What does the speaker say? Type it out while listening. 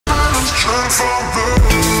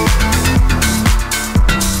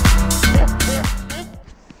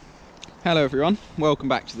Hello everyone, welcome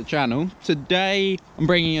back to the channel. Today I'm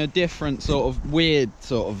bringing a different sort of weird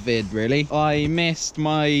sort of vid really. I missed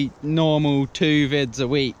my normal 2 vids a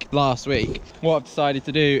week last week. What I've decided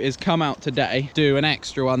to do is come out today, do an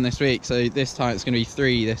extra one this week, so this time it's going to be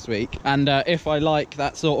 3 this week. And if I like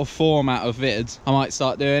that sort of format of vids, I might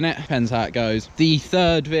start doing it, depends how it goes. The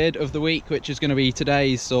 3rd vid of the week, which is going to be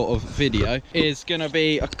today's sort of video, is going to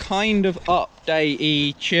be a kind of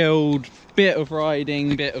updatey, chilled, bit of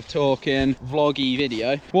riding, bit of talking, vloggy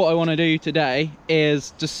video. What I want to do today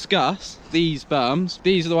is discuss these berms.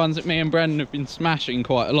 These are the ones that me and Brendan have been smashing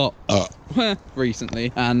quite a lot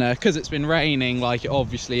recently, and because it's been raining like it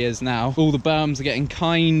obviously is now, all the berms are getting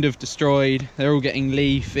kind of destroyed. They're all getting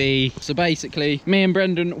leafy. So basically me and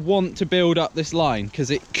Brendan want to build up this line because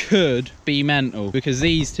it could be mental, because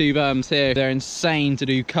these 2 berms here, they're insane to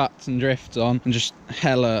do cuts and drifts on, and just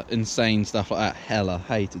hella insane stuff like that. Hella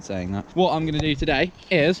hated saying that. What I'm going to do today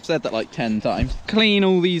is, said that like 10 times, clean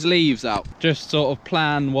all these leaves out, just sort of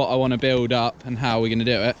plan what I want to build up and how we're going to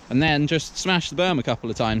do it, and then just smash the berm a couple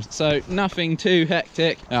of times. So nothing too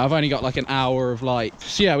hectic. I've only got like an hour of light,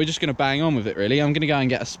 so yeah, we're just going to bang on with it really. I'm going to go and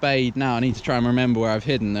get a spade now. I need to try and remember where I've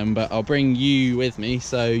hidden them, but I'll bring you with me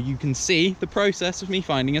so you can see the process of me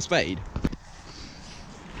finding a spade.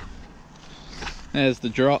 There's the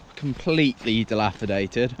drop, completely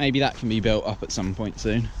dilapidated. Maybe that can be built up at some point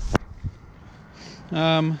soon.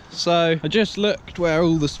 So I just looked where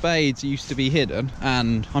all the spades used to be hidden,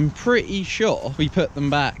 and I'm pretty sure we put them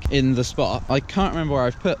back in the spot. I can't remember where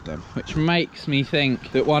I've put them, which makes me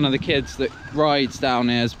think that one of the kids that rides down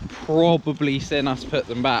here has probably seen us put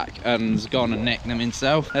them back and's gone and nicked them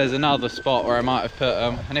himself. There's another spot where I might have put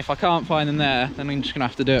them, and if I can't find them there, then I'm just gonna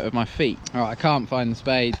have to do it with my feet. All right, I can't find the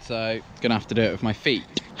spade, so gonna have to do it with my feet.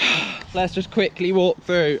 Let's just quickly walk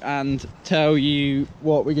through and tell you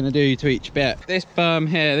what we're going to do to each bit. This berm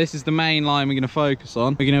here, this is the main line we're going to focus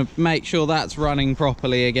on. We're going to make sure that's running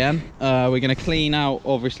properly again. We're going to clean out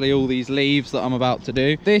obviously all these leaves that I'm about to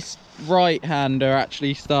do. This right hander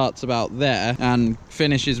actually starts about there and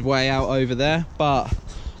finishes way out over there, but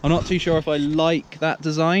I'm not too sure if I like that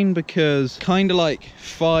design because kind of like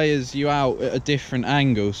fires you out at a different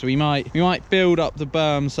angle. So we might build up the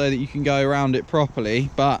berm so that you can go around it properly,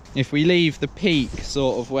 but if we leave the peak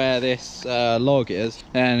sort of where this log is,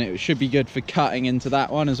 then it should be good for cutting into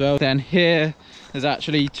that one as well. Then here there's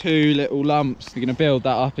actually 2 little lumps. We're going to build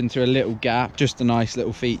that up into a little gap, just a nice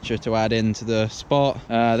little feature to add into the spot.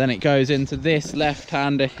 Then it goes into this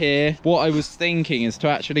left-hander here. What I was thinking is to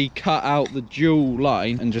actually cut out the dual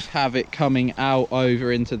line and just have it coming out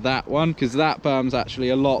over into that one, because that berm's actually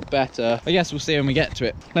a lot better. I guess we'll see when we get to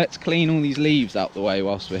it. Let's clean all these leaves out the way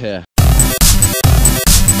whilst we're here.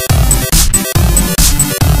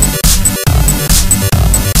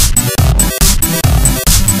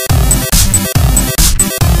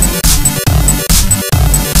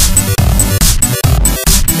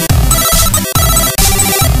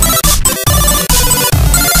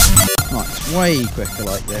 Way quicker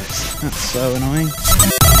like this. That's so annoying.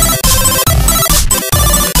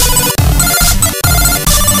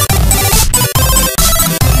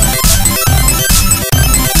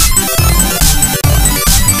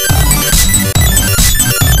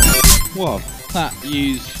 Whoa, that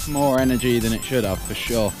used more energy than it should have for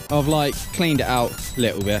sure. I've like cleaned it out a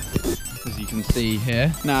little bit, as you can see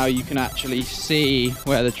here. Now you can actually see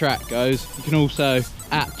where the track goes. You can also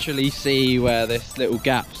actually see where this little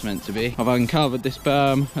gap's meant to be. I've uncovered this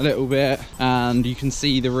berm a little bit, and you can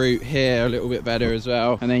see the route here a little bit better as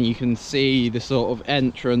well, and then you can see the sort of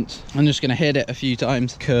entrance. I'm just gonna hit it a few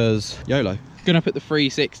times because YOLO. Gonna put the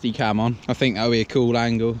 360 cam on. I think that'll be a cool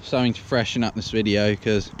angle, something to freshen up this video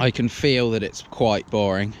because I can feel that it's quite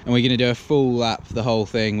boring, and we're gonna do a full lap for the whole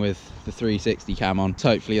thing with the 360 cam on. So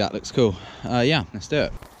hopefully that looks cool. Yeah, let's do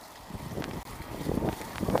it.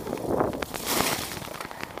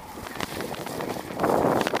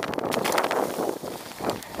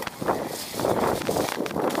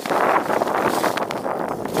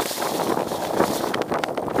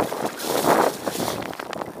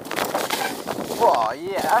 Oh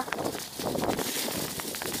yeah,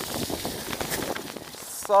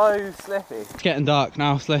 so slippy. It's getting dark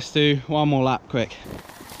now, so let's do one more lap quick.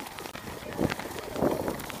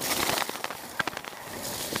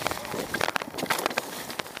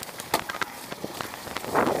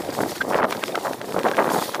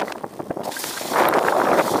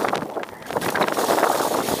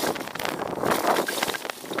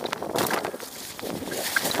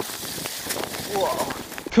 Whoa.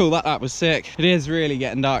 Cool, that was sick. It is really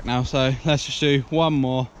getting dark now, so let's just do one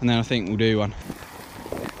more and then I think we'll do one.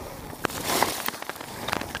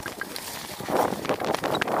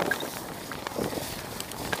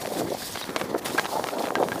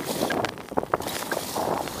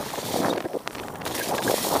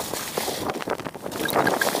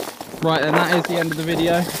 Right then, that is the end of the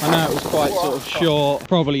video. I know it was quite sort of short,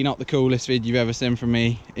 probably not the coolest vid you've ever seen from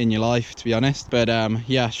me in your life, to be honest, but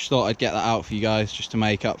yeah, just thought I'd get that out for you guys just to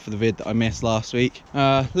make up for the vid that I missed last week.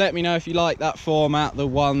 Let me know if you like that format, the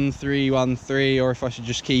 1-3-1-3, or if I should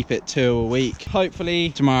just keep it 2 a week. Hopefully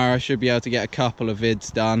tomorrow I should be able to get a couple of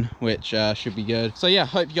vids done, which should be good. So yeah,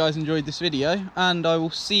 hope you guys enjoyed this video, and I will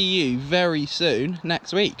see you very soon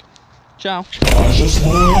next week. Ciao. I just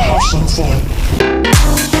wanna have some fun.